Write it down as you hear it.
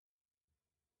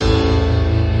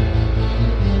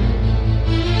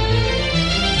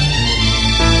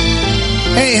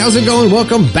how's it going?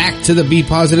 Welcome back to the Be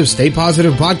Positive, Stay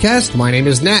Positive podcast. My name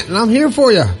is Nat, and I'm here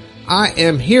for you. I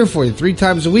am here for you 3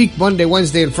 times a week, Monday,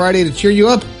 Wednesday, and Friday, to cheer you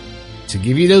up, to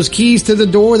give you those keys to the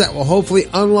door that will hopefully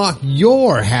unlock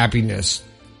your happiness.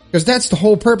 Because that's the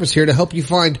whole purpose here, to help you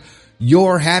find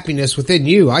your happiness within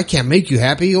you. I can't make you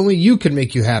happy. Only you can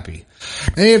make you happy.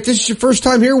 Hey, if this is your first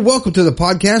time here, welcome to the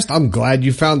podcast. I'm glad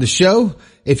you found the show.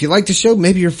 If you like the show,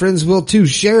 maybe your friends will too.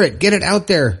 Share it. Get it out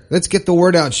there. Let's get the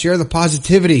word out. Share the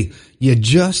positivity. You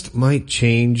just might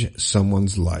change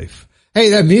someone's life. Hey,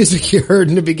 that music you heard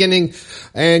in the beginning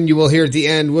and you will hear at the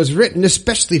end was written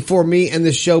especially for me and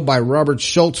this show by Robert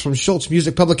Schultz from Schultz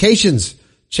Music Publications.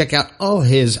 Check out all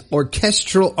his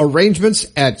orchestral arrangements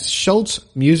at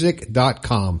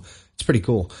schultzmusic.com. It's pretty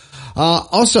cool.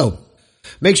 Also,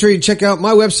 make sure you check out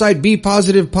my website,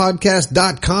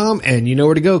 bepositivepodcast.com, and you know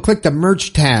where to go. Click the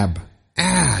merch tab.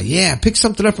 Pick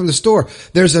something up from the store.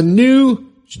 There's a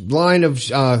new line of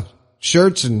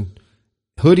shirts and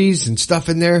hoodies and stuff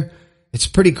in there. It's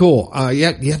pretty cool.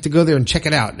 You have to go there and check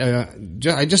it out.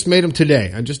 I just made them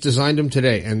today. I just designed them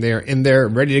today, and they're in there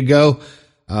ready to go.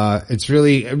 It's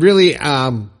really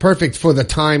perfect for the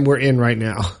time we're in right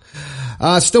now.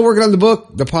 Still working on the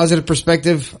book, The Positive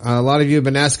Perspective. A lot of you have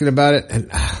been asking about it,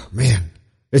 and man,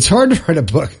 it's hard to write a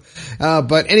book.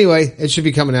 But anyway, it should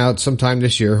be coming out sometime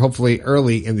this year, hopefully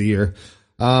early in the year.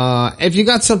 If you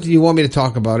got something you want me to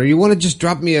talk about, or you want to just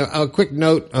drop me a quick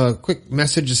note, a quick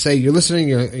message to say you're listening,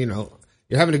 you're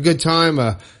having a good time,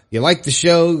 you like the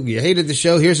show, you hated the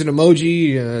show, here's an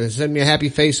emoji, send me a happy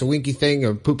face, a winky thing,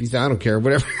 a poopy thing, I don't care,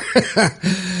 whatever.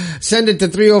 Send it to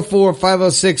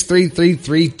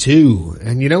 304-506-3332.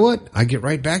 And you know what? I get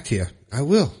right back to you. I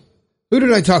will. Who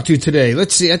did I talk to today?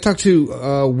 Let's see. I talked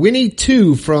to Winnie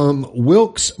 2 from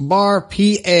Wilkes-Barre,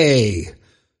 PA.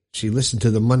 She listened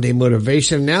to the Monday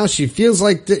Motivation. Now she feels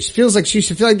like this. She feels like she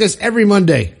should feel like this every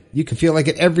Monday. You can feel like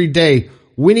it every day.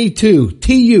 Winnie 2,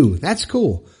 T-U. That's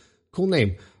cool. Cool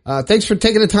name. Thanks for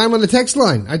taking the time on the text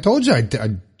line. I told you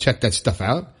I'd check that stuff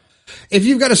out. If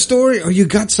you've got a story or you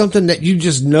got something that you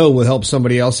just know will help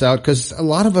somebody else out, because a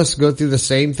lot of us go through the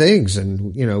same things.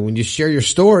 And, when you share your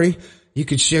story, you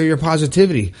can share your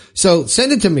positivity. So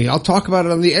send it to me. I'll talk about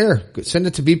it on the air. Send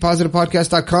it to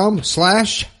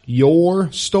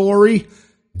bepositivepodcast.com/your-story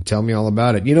and tell me all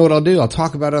about it. You know what I'll do? I'll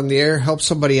talk about it on the air, help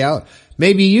somebody out.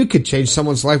 Maybe you could change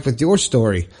someone's life with your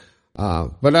story.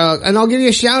 And I'll give you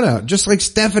a shout out, just like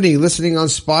Stephanie listening on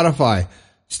Spotify.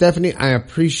 Stephanie, I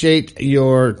appreciate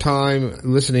your time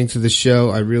listening to the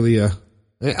show. I really, you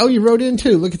wrote in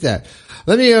too. Look at that.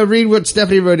 Let me read what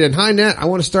Stephanie wrote in. Hi, Nat. I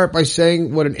want to start by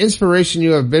saying what an inspiration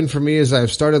you have been for me as I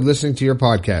have started listening to your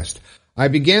podcast. I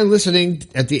began listening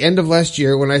at the end of last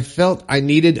year when I felt I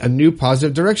needed a new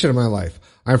positive direction in my life.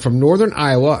 I'm from northern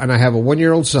Iowa and I have a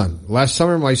 1-year-old son. Last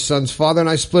summer, my son's father and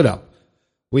I split up.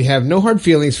 We have no hard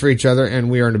feelings for each other and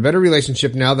we are in a better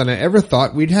relationship now than I ever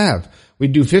thought we'd have. We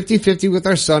do 50-50 with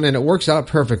our son and it works out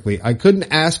perfectly. I couldn't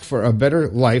ask for a better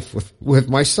life with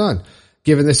my son,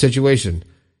 given the situation.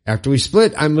 After we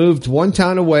split, I moved one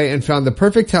town away and found the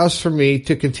perfect house for me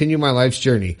to continue my life's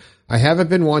journey. I haven't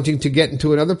been wanting to get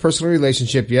into another personal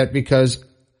relationship yet because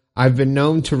I've been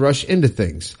known to rush into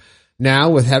things.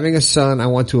 Now, with having a son, I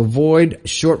want to avoid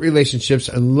short relationships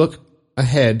and look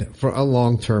ahead for a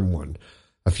long-term one.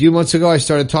 A few months ago, I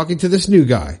started talking to this new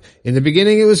guy. In the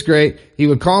beginning, it was great. He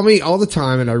would call me all the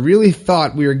time, and I really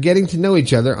thought we were getting to know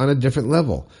each other on a different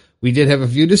level. We did have a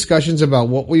few discussions about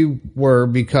what we were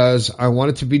because I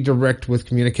wanted to be direct with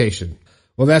communication.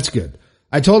 Well, that's good.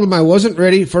 I told him I wasn't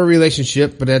ready for a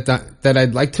relationship, but that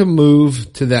I'd like to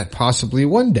move to that possibly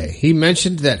one day. He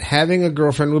mentioned that having a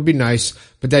girlfriend would be nice,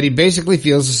 but that he basically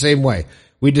feels the same way.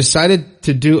 We decided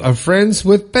to do a friends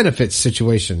with benefits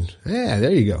situation. Yeah,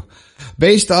 there you go.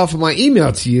 Based off of my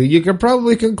email to you, you can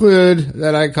probably conclude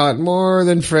that I caught more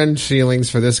than friend feelings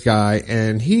for this guy,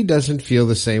 and he doesn't feel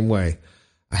the same way.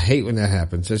 I hate when that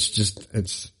happens.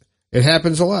 It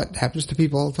happens a lot. It happens to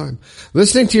people all the time.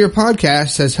 Listening to your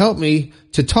podcast has helped me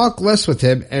to talk less with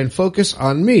him and focus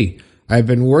on me. I've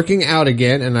been working out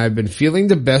again, and I've been feeling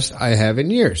the best I have in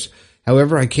years.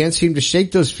 However, I can't seem to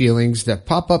shake those feelings that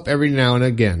pop up every now and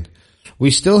again.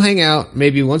 We still hang out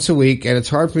maybe once a week, and it's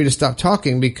hard for me to stop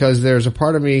talking because there's a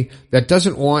part of me that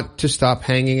doesn't want to stop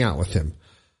hanging out with him.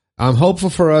 I'm hopeful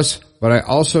for us, but I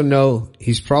also know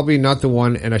he's probably not the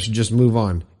one and I should just move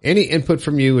on. Any input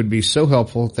from you would be so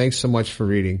helpful. Thanks so much for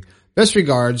reading. Best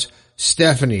regards,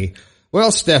 Stephanie.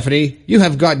 Well, Stephanie, you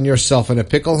have gotten yourself in a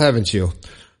pickle, haven't you?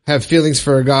 Have feelings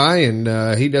for a guy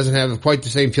and he doesn't have quite the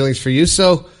same feelings for you.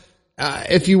 So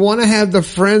if you want to have the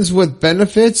friends with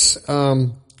benefits,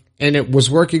 and it was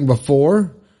working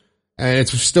before, and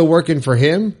it's still working for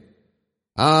him,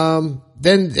 then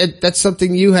that's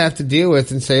something you have to deal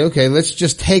with and say, okay, let's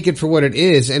just take it for what it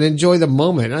is and enjoy the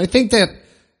moment. And I think that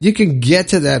you can get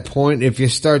to that point if you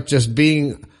start just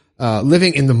being,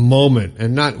 living in the moment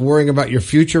and not worrying about your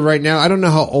future right now. I don't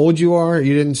know how old you are.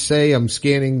 You didn't say, I'm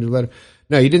scanning the letter.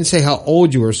 No, you didn't say how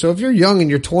old you were. So if you're young in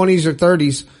your 20s or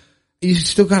 30s, you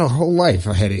still got a whole life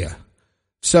ahead of you.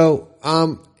 So,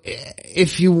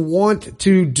 if you want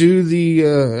to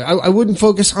do I wouldn't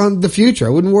focus on the future. I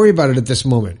wouldn't worry about it at this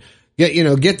moment.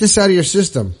 Get this out of your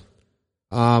system.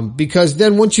 Because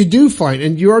then once you do find,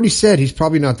 and you already said he's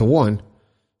probably not the one.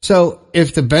 So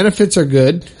if the benefits are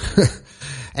good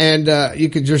and,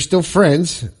 you're still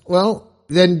friends, well,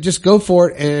 then just go for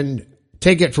it and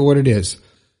take it for what it is.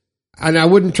 And I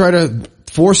wouldn't try to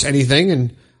force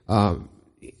anything and,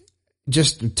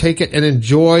 just take it and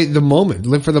enjoy the moment.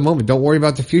 Live for the moment. Don't worry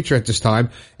about the future at this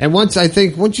time. And once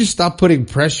you stop putting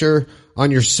pressure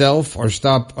on yourself or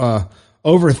stop,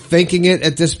 overthinking it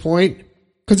at this point,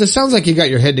 because it sounds like you got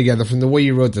your head together from the way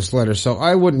you wrote this letter. So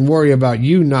I wouldn't worry about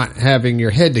you not having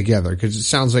your head together because it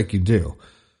sounds like you do.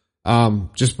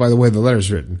 Just by the way the letter's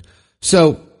written.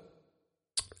 So,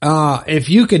 if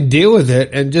you can deal with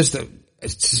it and just,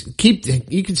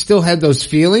 you can still have those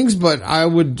feelings, but I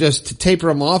would just taper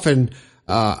them off and,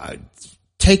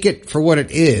 take it for what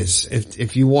it is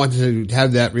if you want to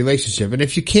have that relationship. And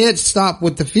if you can't stop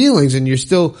with the feelings and you're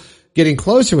still getting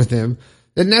closer with him,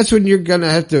 then that's when you're going to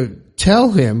have to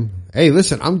tell him, hey,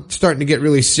 listen, I'm starting to get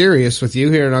really serious with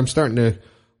you here and I'm starting to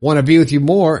want to be with you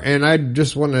more. And I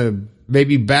just want to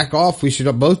maybe back off. We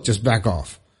should both just back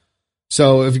off.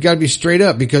 So if you got to be straight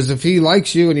up, because if he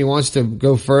likes you and he wants to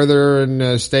go further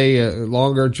and stay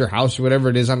longer at your house or whatever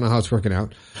it is, I don't know how it's working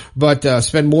out, but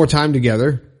spend more time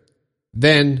together,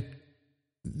 then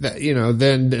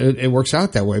it works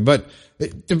out that way. But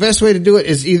the best way to do it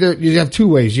is either you have two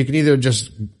ways. You can either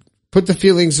just put the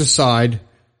feelings aside,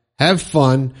 have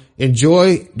fun,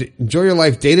 enjoy your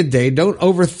life day to day. Don't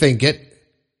overthink it.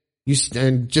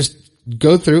 And just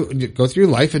go through your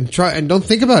life and try and don't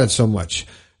think about it so much.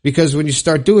 Because when you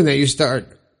start doing that,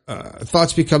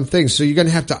 thoughts become things. So you're going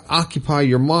to have to occupy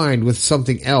your mind with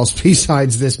something else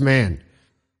besides this man.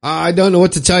 I don't know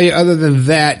what to tell you other than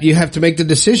that. You have to make the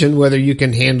decision whether you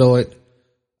can handle it,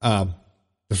 the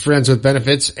friends with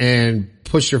benefits and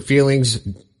push your feelings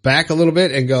back a little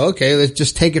bit and go, okay, let's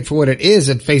just take it for what it is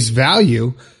at face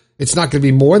value. It's not going to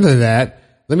be more than that.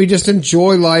 Let me just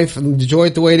enjoy life and enjoy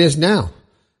it the way it is now.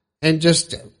 And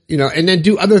just, and then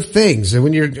do other things.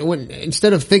 And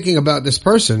instead of thinking about this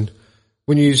person,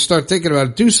 when you start thinking about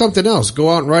it, do something else. Go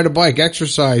out and ride a bike,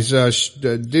 exercise,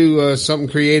 do something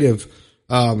creative,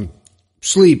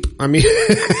 sleep. I mean,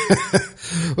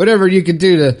 whatever you can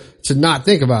do to not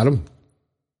think about them.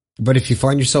 But if you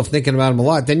find yourself thinking about them a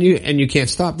lot, then you can't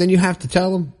stop, then you have to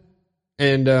tell them.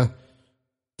 And,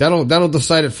 that'll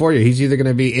decide it for you. He's either going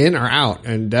to be in or out,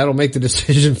 and that'll make the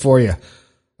decision for you.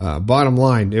 Bottom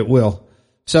line, it will.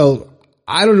 So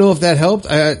I don't know if that helped.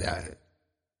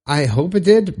 I hope it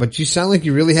did, but you sound like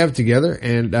you really have it together.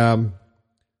 And,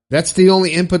 that's the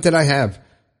only input that I have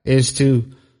is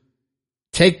to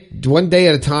take one day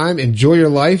at a time, enjoy your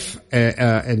life,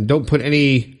 and don't put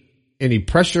any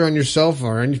pressure on yourself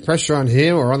or any pressure on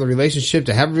him or on the relationship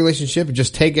to have a relationship, and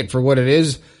just take it for what it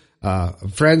is.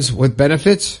 Friends with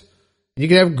benefits. You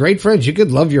could have great friends. You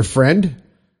could love your friend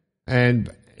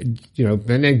and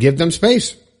then give them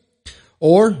space.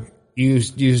 Or you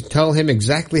tell him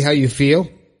exactly how you feel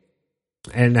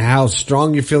and how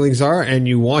strong your feelings are, and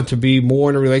you want to be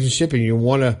more in a relationship and you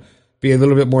want to be a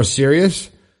little bit more serious.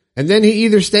 And then he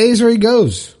either stays or he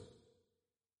goes.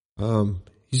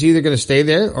 He's either going to stay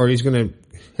there or he's going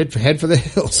to head for the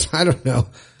hills. I don't know.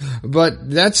 But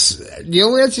that's the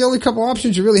only couple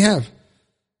options you really have,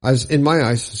 as in my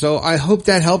eyes. So I hope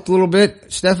that helped a little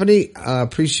bit. Stephanie, I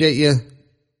appreciate you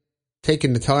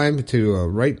taking the time to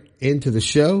write into the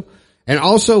show. And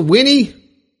also Winnie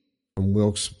from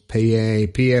Wilkes, PA,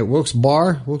 Wilkes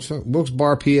Bar,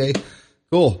 PA.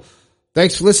 Cool.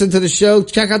 Thanks for listening to the show.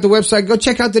 Check out the website. Go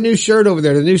check out the new shirt over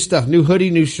there, the new stuff, new hoodie,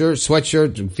 new shirt,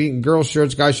 sweatshirt, feet, girl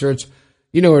shirts, guy shirts.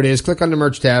 You know where it is. Click on the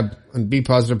merch tab on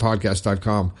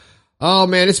BePositivePodcast.com. Oh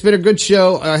man, it's been a good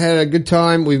show. I had a good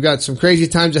time. We've got some crazy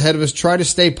times ahead of us. Try to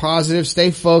stay positive,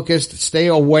 stay focused, stay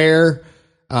aware,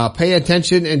 pay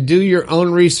attention, and do your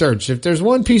own research. If there's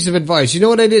one piece of advice, you know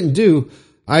what I didn't do?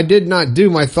 I did not do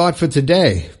my thought for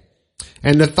today.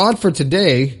 And the thought for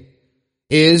today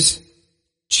is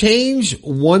change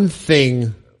one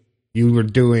thing you were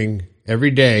doing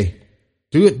every day.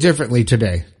 Do it differently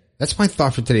today. That's my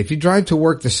thought for today. If you drive to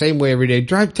work the same way every day,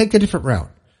 take a different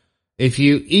route. if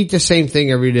you eat the same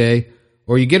thing every day,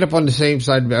 or you get up on the same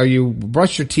side, or you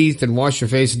brush your teeth and wash your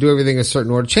face and do everything in a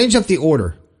certain order, change up the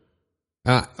order.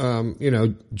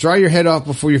 Dry your head off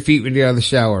before your feet when you get out of the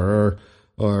shower,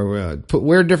 or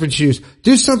wear different shoes.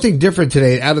 Do something different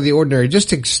today out of the ordinary, just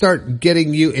to start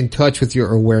getting you in touch with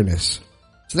your awareness.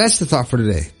 So that's the thought for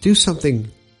today. Do something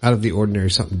out of the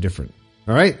ordinary, something different.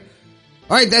 All right?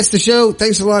 All right, that's the show.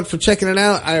 Thanks a lot for checking it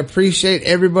out. I appreciate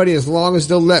everybody. As long as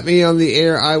they'll let me on the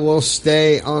air, I will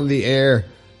stay on the air,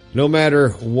 no matter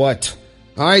what.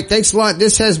 All right, thanks a lot.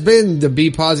 This has been the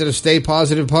Be Positive, Stay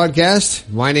Positive podcast.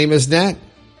 My name is Nat.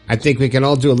 I think we can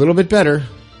all do a little bit better.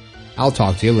 I'll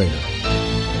talk to you later.